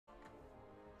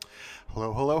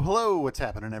Hello, hello, hello! What's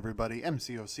happening, everybody?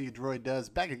 MCOC Droid Does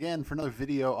back again for another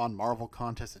video on Marvel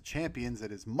Contest of Champions.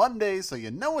 It is Monday, so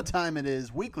you know what time it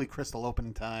is. Weekly crystal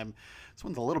opening time. This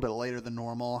one's a little bit later than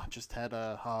normal. Just had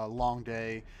a long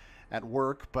day at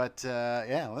work, but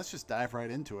yeah, let's just dive right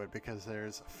into it because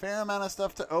there's a fair amount of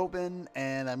stuff to open,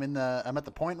 and I'm at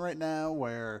the point right now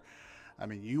where, I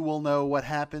mean, you will know what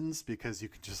happens because you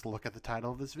can just look at the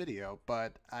title of this video,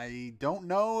 but I don't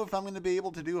know if I'm going to be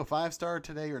able to do a 5-star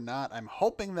today or not. I'm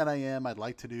hoping that I am. I'd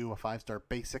like to do a 5-star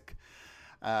basic,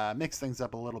 mix things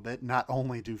up a little bit, not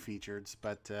only do features,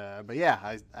 but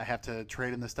yeah, I have to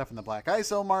trade in the stuff in the Black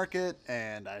ISO market,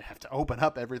 and I have to open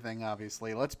up everything,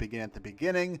 obviously. Let's begin at the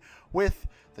beginning with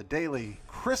the daily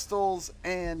crystals,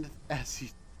 and as you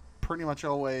pretty much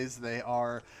always, they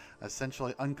are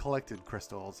essentially uncollected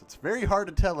crystals. It's very hard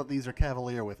to tell that these are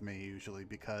Cavalier with me usually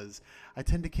because I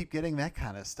tend to keep getting that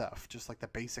kind of stuff, just like the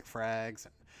basic frags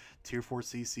and tier 4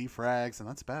 CC frags, and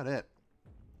that's about it.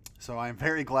 So I'm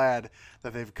very glad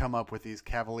that they've come up with these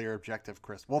Cavalier objective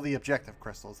crystals. Well, the objective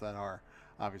crystals that are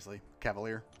obviously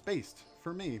Cavalier based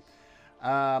for me.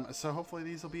 So hopefully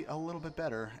these will be a little bit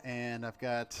better, and I've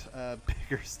got a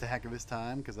bigger stack this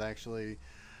time because I actually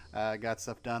got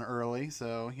stuff done early,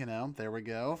 so, you know, there we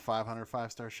go. 500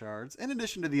 5-star shards, in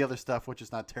addition to the other stuff, which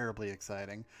is not terribly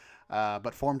exciting.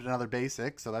 But formed another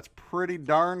basic, so that's pretty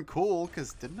darn cool,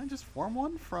 because didn't I just form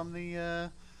one from the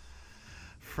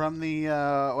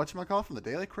whatchamacallit, from the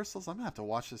daily crystals? I'm going to have to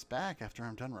watch this back after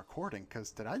I'm done recording,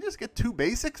 because did I just get 2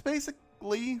 basics,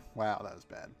 basically? Wow, that was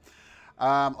bad.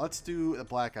 Let's do the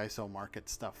Black ISO market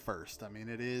stuff first. I mean,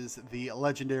 it is the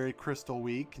Legendary Crystal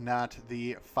Week, not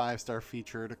the 5-star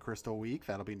featured Crystal Week.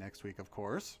 That'll be next week, of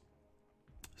course.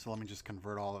 So let me just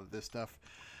convert all of this stuff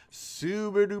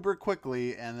super duper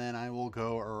quickly, and then I will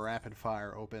go rapid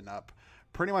fire open up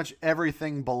pretty much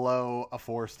everything below a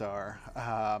 4-star,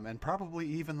 and probably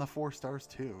even the 4 stars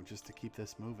too, just to keep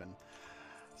this moving.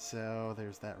 So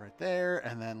there's that right there,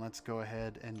 and then let's go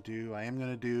ahead and I am going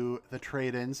to do the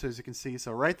trade-in. So as you can see,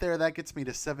 so right there, that gets me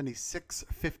to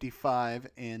 76.55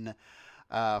 in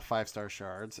 5-star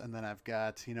shards, and then I've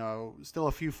got, you know, still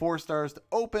a few 4 stars to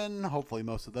open. Hopefully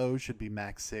most of those should be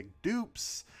max sig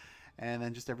dupes, and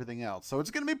then just everything else. So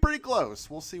it's going to be pretty close.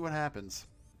 We'll see what happens.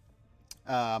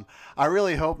 I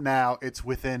really hope now it's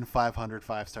within 500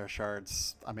 5-star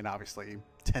shards. I mean, obviously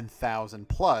 10,000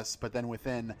 plus, but then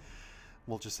within,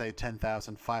 we'll just say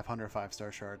 10,500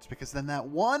 5-star shards, because then that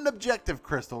one objective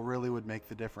crystal really would make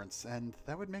the difference, and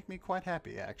that would make me quite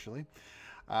happy, actually.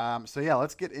 So yeah,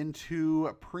 let's get into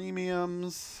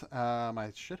premiums.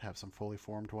 I should have some fully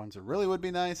formed ones. It really would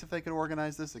be nice if they could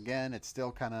organize this again. It's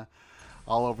still kind of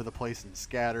all over the place and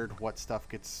scattered. What stuff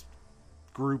gets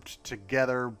grouped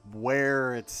together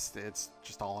where, it's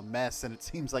just all a mess, and it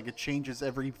seems like it changes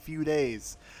every few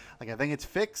days. Like, I think it's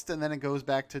fixed and then it goes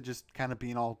back to just kind of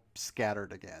being all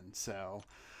scattered again. So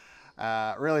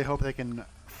really hope they can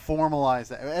formalize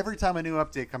that. Every time a new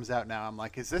update comes out now, I'm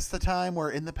like, is this the time where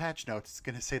in the patch notes it's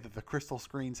going to say that the crystal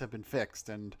screens have been fixed?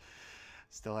 And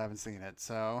still haven't seen it.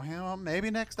 So, you know, maybe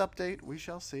next update, we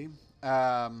shall see.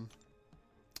 Let's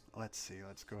see,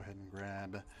 let's go ahead and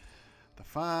grab the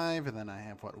 5, and then I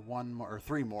have, what, 1 more, or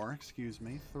 3 more, excuse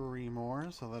me, 3 more,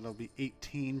 so that'll be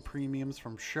 18 premiums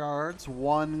from shards.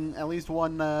 At least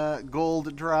one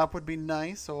gold drop would be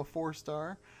nice, so a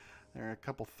 4-star. There are a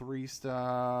couple 3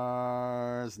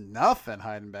 stars, nothing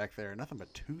hiding back there, nothing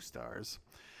but 2 stars.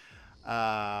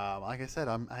 Like I said,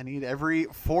 I need every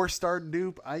 4-star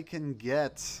dupe I can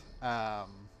get,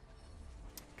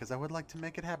 because I would like to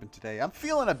make it happen today. I'm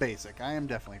feeling a basic, I am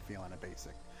definitely feeling a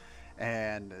basic.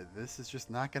 And this is just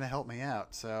not going to help me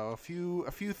out. So a few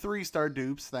 3-star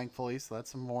dupes, thankfully. So that's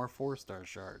some more 4-star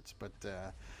shards. But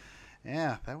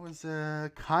yeah, that was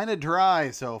kind of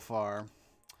dry so far.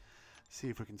 See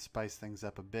if we can spice things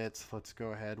up a bit. Let's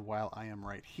go ahead while I am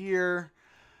right here.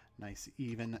 Nice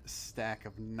even stack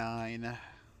of 9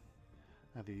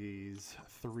 of these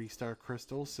 3-star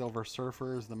crystals. Silver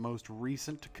Surfer is the most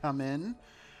recent to come in.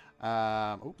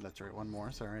 Oh, that's right, 1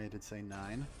 more. Sorry, I did say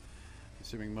 9.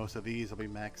 Assuming most of these will be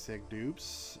max sig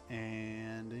dupes,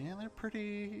 and yeah, they're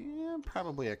pretty, yeah,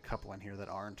 probably a couple in here that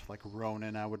aren't, like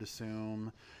Ronin, I would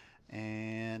assume,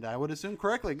 and I would assume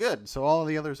correctly, good. So all of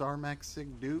the others are max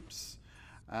sig dupes.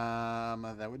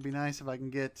 That would be nice if I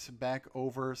can get back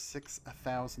over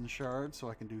 6,000 shards, so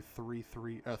I can do 3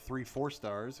 4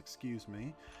 stars, excuse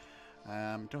me.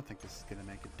 Don't think this is going to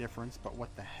make a difference, but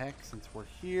what the heck, since we're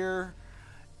here.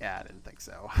 Yeah, I didn't think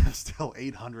so. Still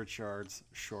 800 shards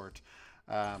short.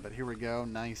 But here we go.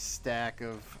 Nice stack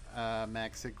of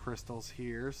Maxig crystals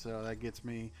here. So that gets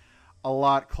me a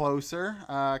lot closer.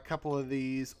 A couple of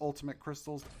these ultimate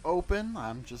crystals open.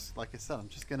 I'm just, like I said, I'm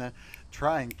just going to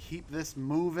try and keep this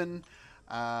moving.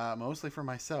 Mostly for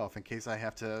myself, in case I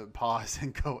have to pause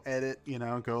and go edit, you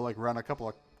know, go like run a couple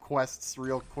of quests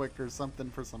real quick or something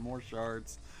for some more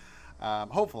shards.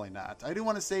 Hopefully not. I do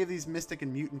want to save these Mystic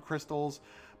and Mutant crystals.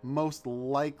 Most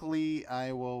likely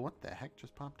I will... What the heck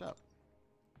just popped up?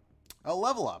 Oh,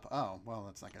 level up. Oh, well,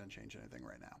 that's not going to change anything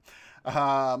right now.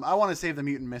 I want to save the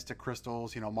Mutant Mystic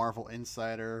crystals. You know, Marvel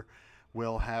Insider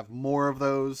will have more of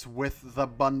those with the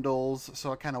bundles.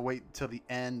 So I kind of wait till the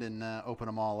end and open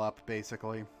them all up,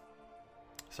 basically.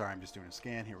 Sorry, I'm just doing a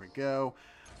scan. Here we go.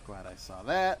 Glad I saw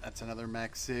that. That's another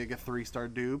Max Sig 3-star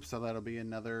dupe. So that'll be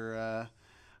another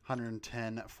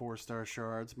 110 4-star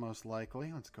shards, most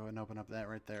likely. Let's go ahead and open up that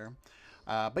right there.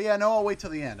 But yeah, no, I'll wait till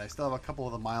the end. I still have a couple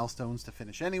of the milestones to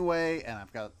finish anyway, and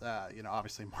I've got, you know,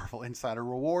 obviously Marvel Insider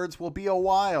rewards will be a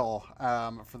while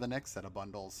for the next set of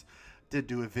bundles. Did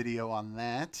do a video on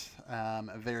that.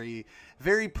 Very,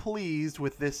 very pleased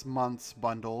with this month's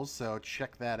bundles, so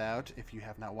check that out if you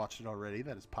have not watched it already.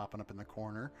 That is popping up in the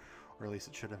corner, or at least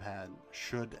it should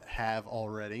have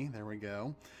already. There we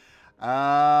go.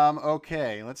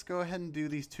 Okay, let's go ahead and do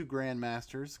these 2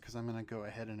 Grandmasters, because I'm going to go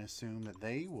ahead and assume that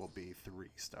they will be 3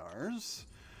 stars.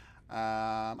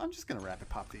 I'm just going to rapid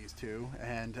pop these 2,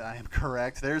 and I am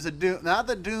correct. There's a Doom, not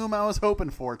the Doom I was hoping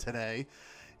for today,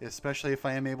 especially if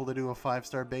I am able to do a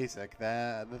 5-star basic.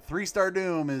 The 3-star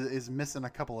Doom is missing a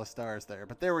couple of stars there,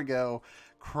 but there we go.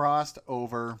 Crossed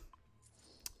over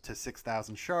to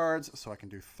 6,000 shards, so I can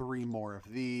do 3 more of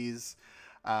these.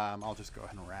 I'll just go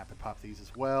ahead and rapid pop these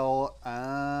as well. Ooh,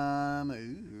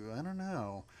 I don't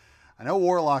know. I know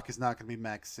Warlock is not going to be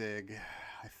Max Sig.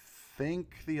 I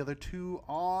think the other 2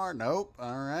 are. Nope.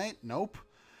 All right. Nope.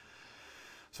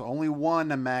 So only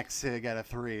 1 Max Sig out of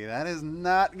 3. That is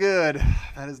not good.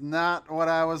 That is not what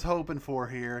I was hoping for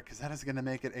here, because that is going to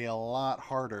make it a lot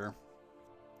harder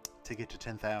to get to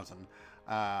 10,000.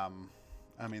 I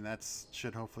mean, that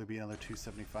should hopefully be another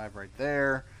 275 right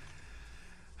there.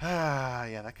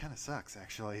 Yeah, that kind of sucks,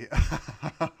 actually,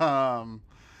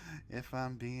 if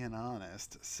I'm being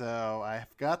honest. So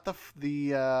I've got the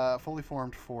fully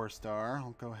formed 4-star.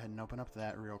 I'll go ahead and open up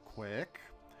that real quick.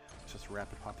 Just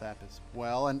rapid pop that as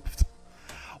well. And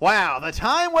wow, the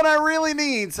time when I really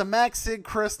need some Max Sig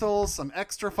crystals, some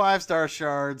extra 5-star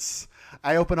shards,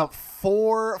 I open up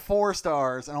 4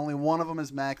 4-stars, and only 1 of them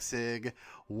is Max Sig.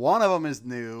 1 of them is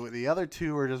new. The other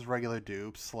 2 are just regular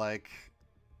dupes. Like,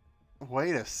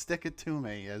 way to stick it to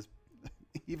me, as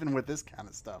even with this kind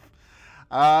of stuff.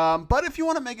 But if you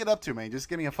want to make it up to me, just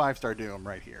give me a 5-star Doom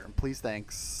right here. Please,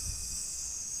 thanks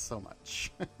so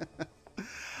much.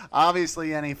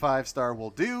 Obviously, any 5-star will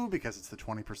do because it's the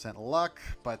 20% luck,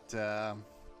 but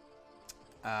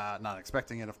not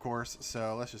expecting it, of course.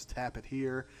 So let's just tap it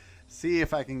here. See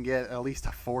if I can get at least a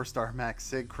 4-star Max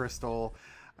Sig crystal.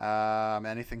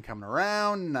 Anything coming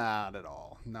around? Not at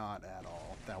all. Not at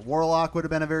all. That Warlock would have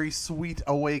been a very sweet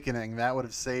awakening. That would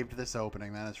have saved this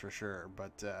opening, that is for sure.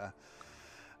 But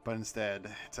instead,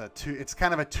 it's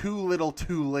kind of a too little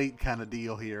too late kind of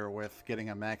deal here with getting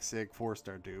a Max Sig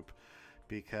 4-star dupe.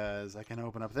 Because I can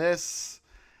open up this,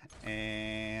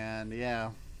 and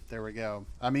yeah, there we go.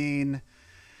 I mean,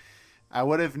 I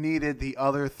would have needed the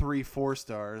other 3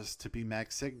 4-stars to be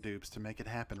Max Sig dupes to make it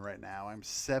happen right now. I'm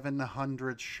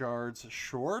 700 shards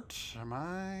short.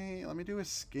 Let me do a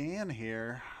scan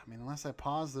here. I mean, unless I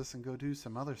pause this and go do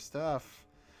some other stuff.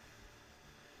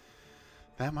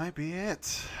 That might be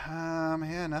it.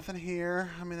 Yeah, nothing here.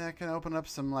 I mean, I can open up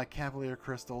some, like, Cavalier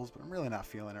crystals, but I'm really not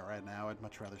feeling it right now. I'd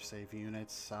much rather save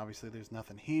units. Obviously, there's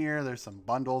nothing here. There's some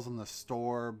bundles in the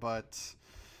store, but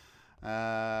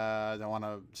I don't want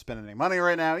to spend any money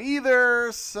right now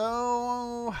either.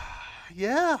 So,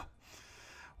 yeah.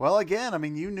 Well, again, I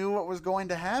mean, you knew what was going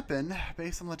to happen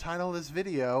based on the title of this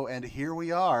video, and here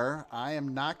we are. I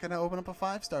am not going to open up a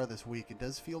 5-star this week. It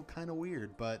does feel kind of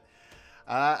weird, but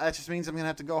that just means I'm going to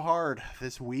have to go hard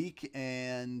this week,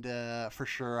 and for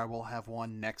sure I will have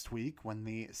one next week when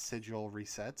the sigil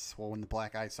resets, well, when the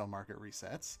Black ISO market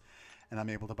resets, and I'm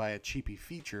able to buy a cheapy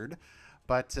featured.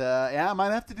 But, yeah, I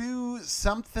might have to do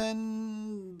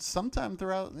something sometime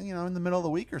throughout, you know, in the middle of the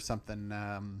week or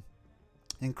something.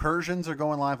 Incursions are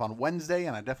going live on Wednesday,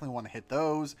 and I definitely want to hit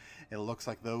those. It looks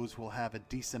like those will have a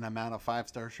decent amount of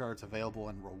 5-star shards available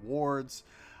in rewards.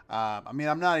 I mean,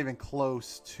 I'm not even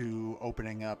close to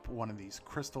opening up one of these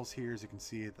crystals here. As you can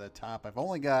see at the top, I've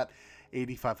only got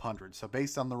 8,500. So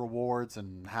based on the rewards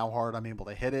and how hard I'm able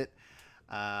to hit it,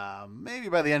 Maybe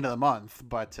by the end of the month,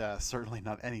 but certainly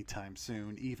not anytime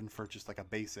soon. Even for just like a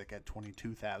basic at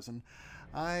 22,000,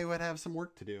 I would have some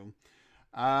work to do.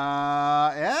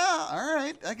 Yeah, all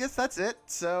right. I guess that's it.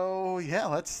 So yeah,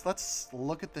 let's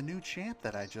look at the new champ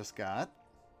that I just got,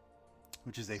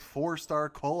 which is a 4-star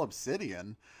Coal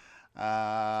Obsidian.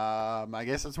 I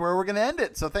guess that's where we're gonna end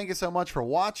it. So thank you so much for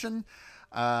watching.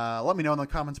 Let me know in the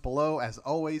comments below, as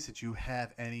always, did you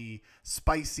have any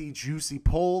spicy, juicy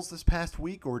polls this past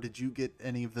week, or did you get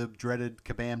any of the dreaded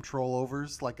Kabam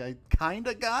trollovers like I kind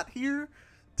of got here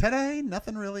today?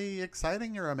 Nothing really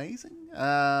exciting or amazing.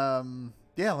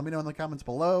 Yeah, let me know in the comments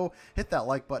below. Hit that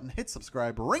like button, hit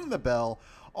subscribe, ring the bell.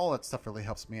 All that stuff really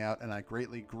helps me out, and I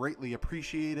greatly, greatly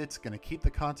appreciate it. It's going to keep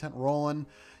the content rolling.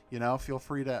 You know, feel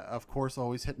free to, of course,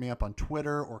 always hit me up on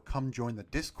Twitter or come join the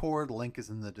Discord. Link is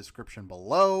in the description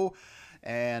below.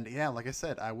 And yeah, like I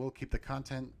said, I will keep the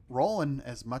content rolling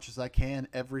as much as I can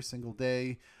every single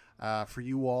day for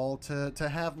you all to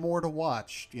have more to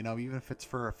watch. You know, even if it's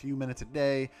for a few minutes a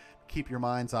day, keep your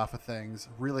minds off of things.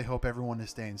 Really hope everyone is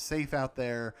staying safe out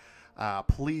there.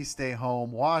 Please stay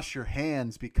home, wash your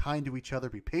hands, be kind to each other,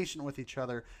 be patient with each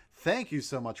other. Thank you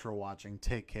so much for watching.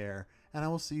 Take care, and I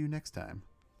will see you next time.